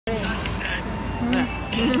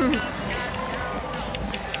Look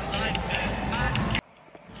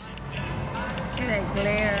at that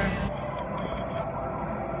glare.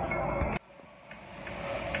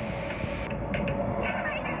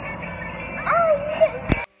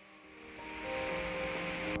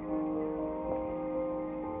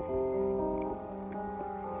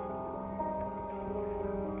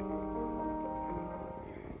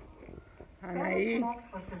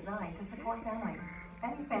 Connect was designed to support families.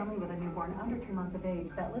 Any family with a newborn under 2 months of age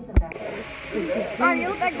that lives in that area. Oh, you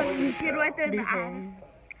look like the kid right there in the eye.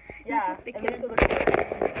 Yeah, the and kid. this was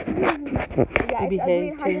Yeah, it's ugly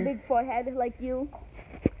and has a big forehead like you.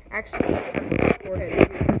 actually forehead.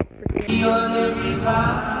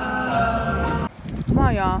 Come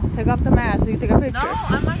on, y'all. Take off the mask so you can take a picture. No,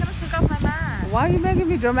 I'm not gonna take off my mask. Why are you making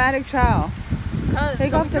me dramatic, child? Because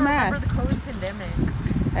Take off the mask. Remember the COVID pandemic.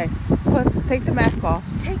 Hey, take the mask off.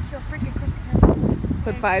 Take your freaking Christy.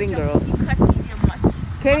 Quit fighting, girls.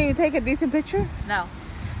 Can't you take a decent picture? No.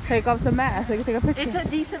 Take off the mask so you can take a picture. It's a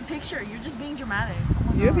decent picture. You're just being dramatic.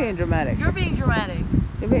 Oh You're being dramatic. You're being dramatic.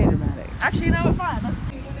 You're being dramatic. Actually, you know what? Fine. Let's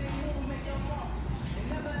do it.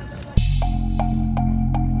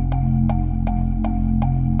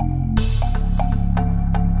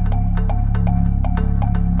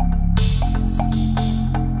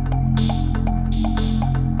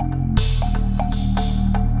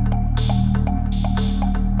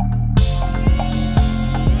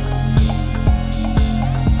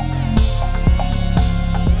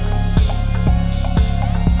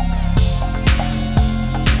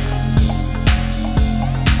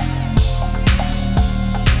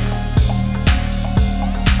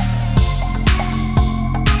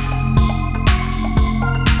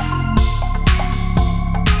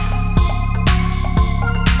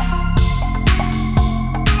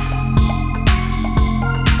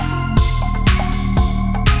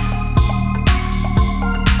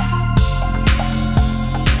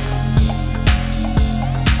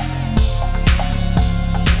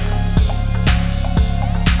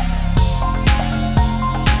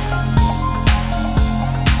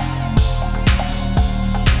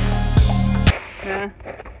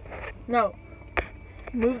 No.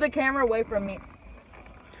 Move the camera away from me.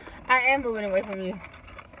 I am moving away from you.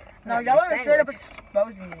 No, y'all are straight up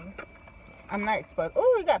exposing me. I'm not exposed.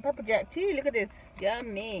 Oh, we got pepper jack too. Look at this.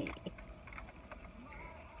 Yummy.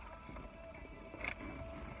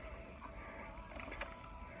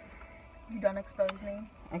 You don't expose me.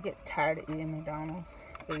 I get tired of eating McDonald's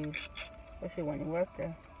food, especially when you work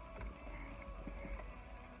there.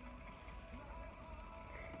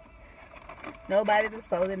 Nobody's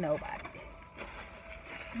exposing nobody.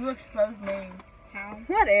 You expose me. How?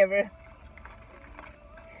 Whatever.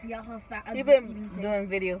 Y'all have fat. You've been doing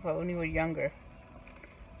videos for when you were younger.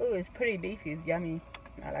 Ooh, it's pretty leafy. It's yummy.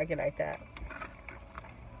 I like it like that.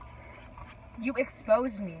 You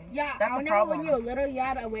exposed me. Yeah, that's I a remember problem. when you were little, you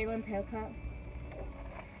had a Wayland's haircut.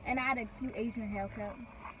 And I had a cute Asian haircut.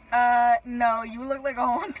 No, you look like a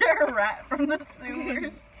haunted rat from the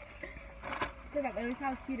sewers. Because I always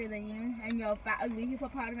sound cuter than you. And you're fat, ugly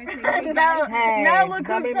hippopotamus. now, Hey, now look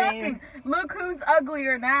don't who's be mean. talking. Look who's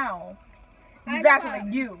uglier now. I Exactly,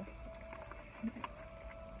 know.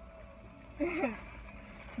 you.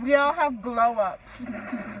 We all have glow ups.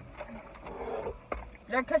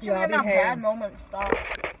 You're catching me Y'all in a behave. bad moment. Stop.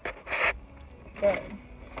 But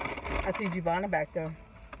I see Giovanna back there.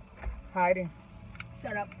 Hiding.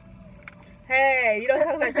 Shut up. Hey, you don't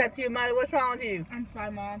talk like that to your mother. What's wrong with you? I'm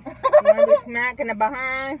sorry, Mom. You want to be smacked in the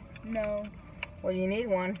behind? No. Well, you need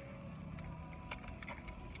one.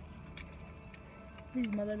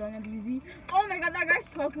 Please, Mother, don't abuse me. Oh my God, that guy's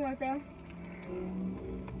talking right there.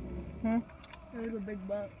 Hmm? There's a big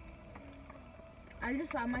butt. I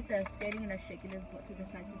just saw him like there skating and shaking his butt to the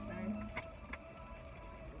side to side.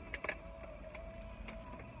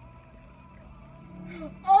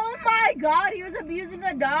 Oh my God, he was abusing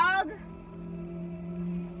a dog.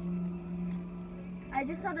 I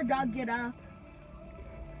just saw the dog get up.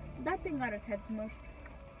 That thing got its head smushed.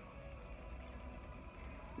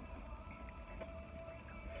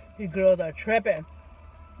 You girls are tripping.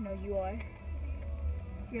 No, you are.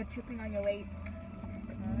 You're tripping on your weight.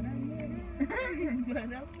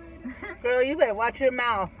 Girl, you better watch your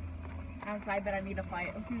mouth. I'm sorry, but I need to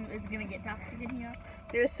fight. It's gonna get toxic in here.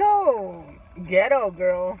 You're so ghetto,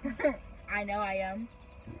 girl. I know I am.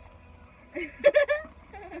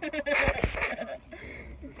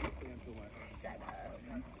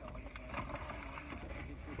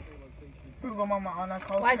 Frugal mama on our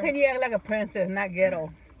culture. Why can't you act like a princess, not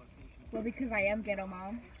ghetto? Well, because I am ghetto,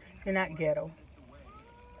 Mom. You're not ghetto.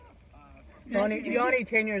 You're only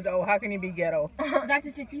 10 years old. How can you be ghetto? That's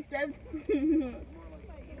what she says.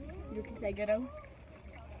 You can say ghetto.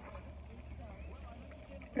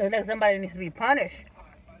 Looks like somebody needs to be punished.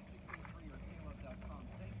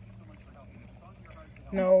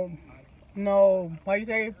 No. What you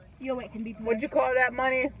say? Your weight can be punished. What'd you call that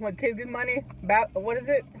money? When kids get money? What is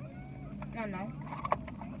it? I don't know.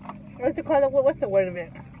 What's it called? What's the word of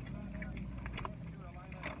it?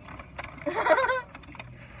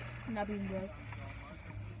 Not being broke.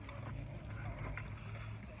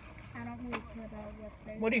 I don't really care about what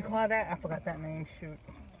they What do you call that? I forgot that name. Shoot.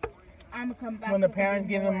 I'm gonna come back. When the with parents a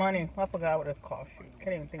give them boy. money. I forgot what it's called. Shoot.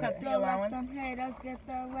 Can't even think of Cut it. the allowance. Some haters get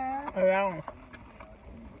their way. Allowance.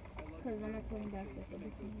 Cause I'm not coming back with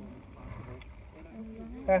everything.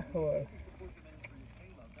 That's what it was.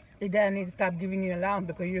 Your dad needs to stop giving you allowance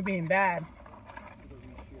because you're being bad.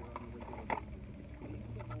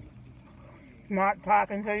 Smart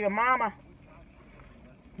talking to your mama.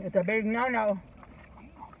 It's a big no-no.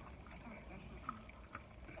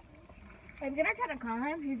 I'm gonna try to call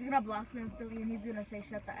him. He's gonna block me instantly, and he's gonna say,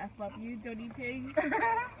 "Shut the f up, you dirty pig." That's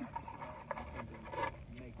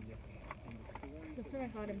what I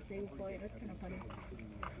heard him say before. That's kind of funny.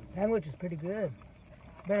 Language is pretty good.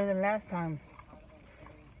 Better than last time.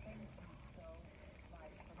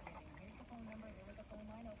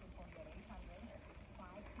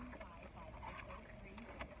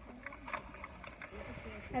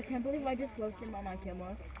 I can't believe I just lost him on my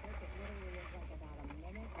camera.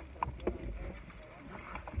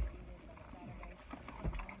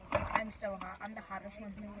 I'm so hot. I'm the hottest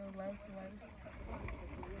one who loves to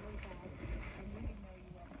love.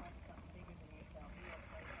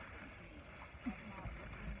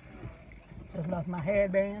 Just lost my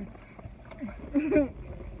headband.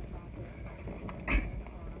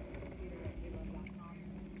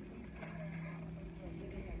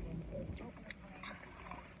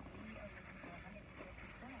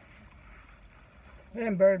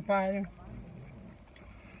 Been bird fighting.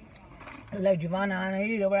 Like Giovanna and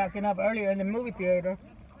Anita were acting up earlier in the movie theater.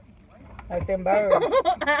 Like them birds.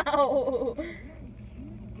 Ow!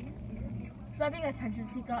 Stop being attention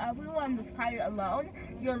seeker. If we were on this party alone,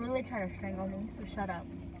 you're literally trying to strangle me, so shut up.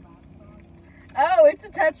 Oh, it's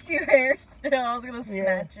attached to your hair still. I was gonna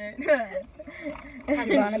Yeah. snatch it.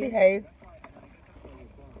 Giovanna, behave.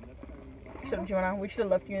 Joanna, we should have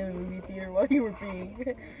left you in the movie theater while you were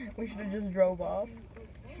peeing. We should have just drove off.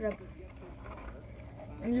 Shut up.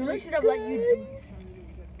 You We should have let you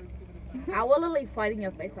do. I will literally fight in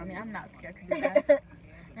your face on me. I'm not scared to do that.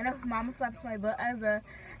 And if Mama slaps my butt as a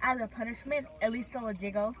punishment, at least I'll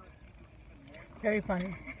jiggle. Very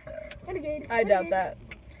funny. Renegade. I doubt that.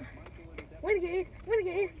 Renegade.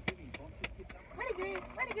 Renegade. Renegade.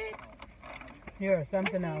 Renegade. You're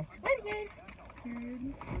something else. Renegade.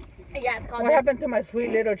 Yeah, it's called. What happened to my sweet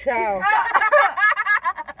little child?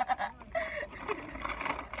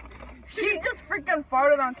 She just freaking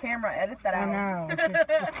farted on camera. Edit that I out. know. It's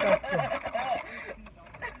disgusting.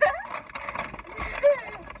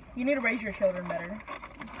 You need to raise your children better.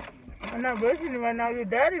 I'm not raising it right now. Your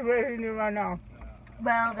daddy's raising it right now.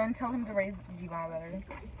 Well, then tell him to raise Giovanna better.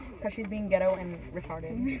 Because she's being ghetto and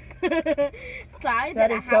retarded. Side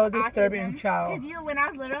That I is so have disturbing, autism. child. Because you, when I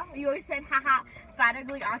was little, you always said, haha, fat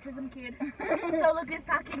ugly autism kid. So look who's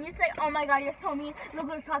talking. You say, oh my god, you're so mean.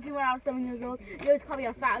 Look who's talking when I was 7 years old. You always call me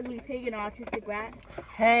a fat ugly pig and an autistic rat.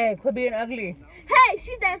 Hey, quit being ugly. Hey,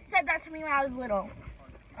 she said that to me when I was little.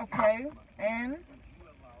 Okay, and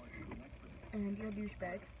And you're a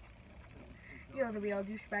douchebag. You're the real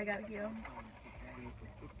douchebag out here.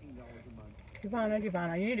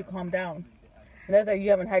 Giovanna, you need to calm down. That's like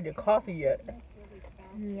you haven't had your coffee yet.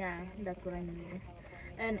 Yeah, that's what I need.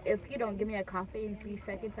 And if you don't give me a coffee in 3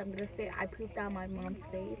 seconds, I'm gonna say I pooped out my mom's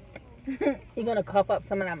face. You're gonna cough up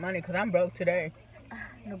some of that money because I'm broke today.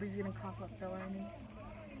 Nobody's gonna cough up the money.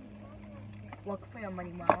 Work for your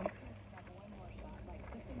money, mom.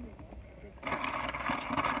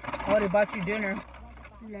 I already bought you dinner.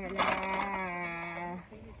 La la.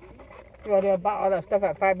 You already bought all that stuff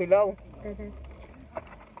at Five Below.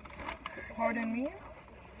 pardon me.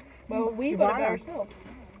 Well, we voted by ourselves.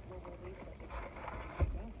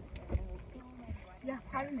 Yeah,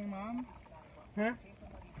 pardon me, Mom. Huh?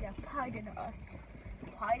 Yeah, pardon us.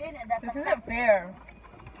 Pardon and that's This isn't fair.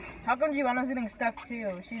 How come Giovanna's getting stuff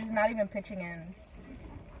too? She's not even pitching in.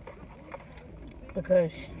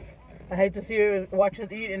 Because I hate to see her watch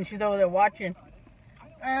us eat and she's over there watching.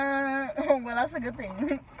 Well, that's a good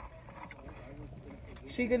thing.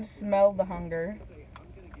 She can smell the hunger.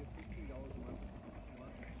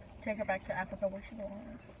 Take her back to Africa where she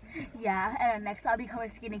belongs. Yeah, and then next I'll become a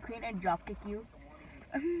skinny queen and drop kick you.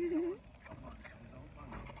 I'm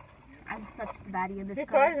such a baddie in this Your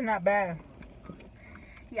car. cars are not bad.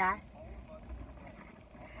 Yeah,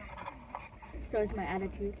 so is my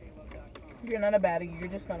attitude. You're not a baddie, you're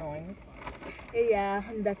just annoying. Yeah,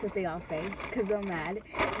 that's what they all say. Because they're mad.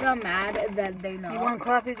 They're mad that they know. You want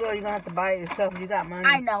coffee, girl? You're gonna have to buy it yourself. You got money.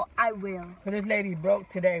 I know, I will. So this lady broke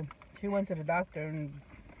today. She went to the doctor and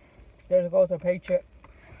there goes her paycheck.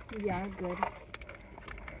 Yeah, good.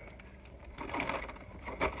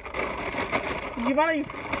 Giovanna,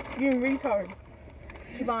 you retard.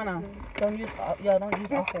 Giovanna, don't use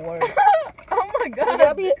awful words. Oh my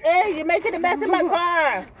god. Hey, you're making a mess in my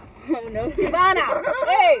car. Oh no. Giovanna,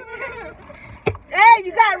 hey,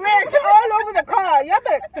 you got ranch all over the car. You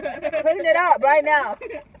better clean it up right now.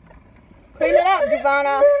 Clean it up,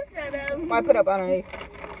 Giovanna. Wipe it up, Anna.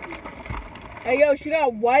 Hey yo, she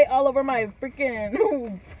got white all over my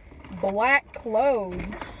freaking black clothes.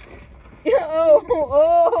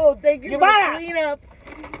 Oh, thank you for the cleanup.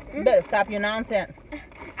 You better stop your nonsense.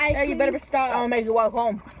 Hey, you better I'm stop. gonna make you walk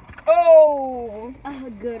home. Oh. Oh,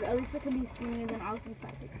 good. At least I can be skinny and then I'll be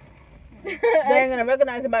fat. They ain't gonna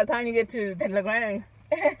recognize it by the time you get to LeGrand.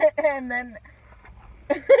 and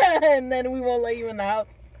then we won't let you in the house.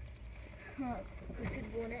 We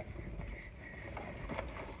should go in it.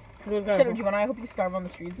 Shut up, Giovanna. I hope you starve on the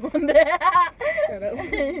streets one day. Shut up.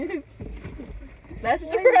 That's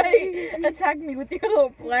right. Attack me with your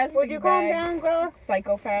little plastic Would you calm bag. down, girl?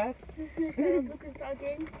 Psychopath. Lucas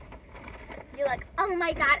talking. You're like, oh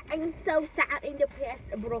my god, I'm so sad and depressed.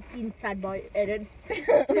 Broken sad boy. And it's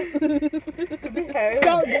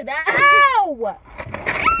don't do that. Ow!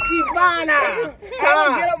 Giovanna!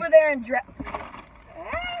 Stop. Get over there and dress.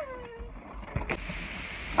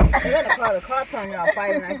 You're gonna call the cops on y'all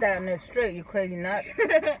fighting like that in the street, you crazy nut.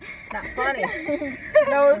 Not funny.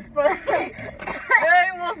 No, it's funny. I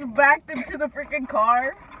almost backed into the freaking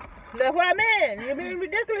car. That's what I mean. You're being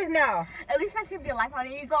ridiculous now. At least I saved your life,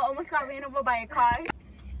 honey. You almost got ran over by a car.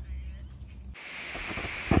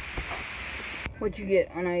 What'd you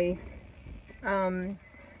get on a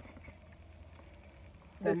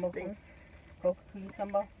This thing.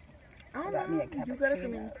 Combo? I got me a You got it for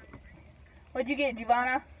me. cappuccino. What'd you get,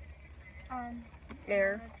 Giovanna?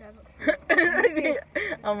 Air.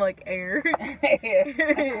 I'm like air.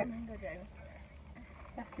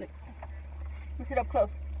 Let's sit up close.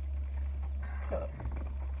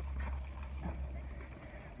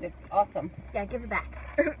 It's awesome. Yeah, give it back.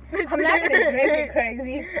 I'm not gonna drink it,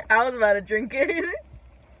 crazy. I was about to drink it.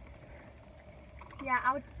 Yeah,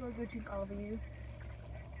 I would still go drink all of you.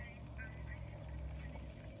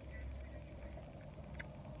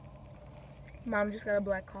 Mom just got a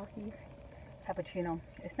black coffee. Cappuccino.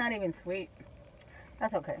 It's not even sweet.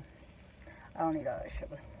 That's okay. I don't need all that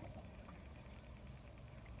sugar.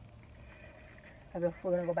 I guess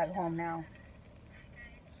we're gonna go back home now.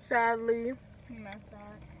 Sadly,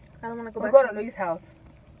 I don't want to go back. We'll go to Lee's house.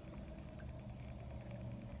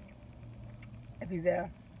 If he's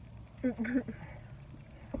there. I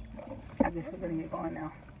guess we're gonna get going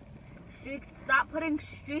now. Stop putting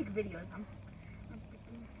streak videos on.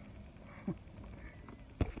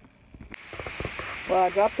 Well, I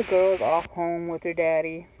dropped the girls off home with their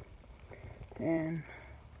daddy. And,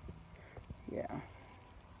 yeah.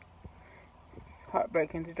 It's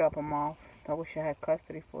heartbreaking to drop them off. I wish I had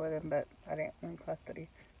custody for them, but I didn't win custody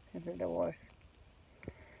since the divorce.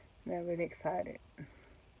 They're really excited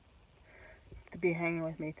to be hanging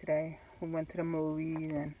with me today. We went to the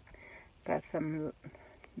movies and got some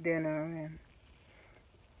dinner and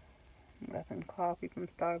got some coffee from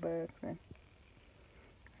Starbucks and,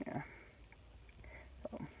 yeah.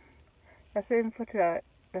 So, that's it for tonight.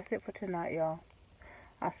 That's it for tonight, y'all.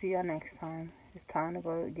 I'll see y'all next time. It's time to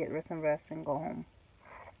go get some rest and go home.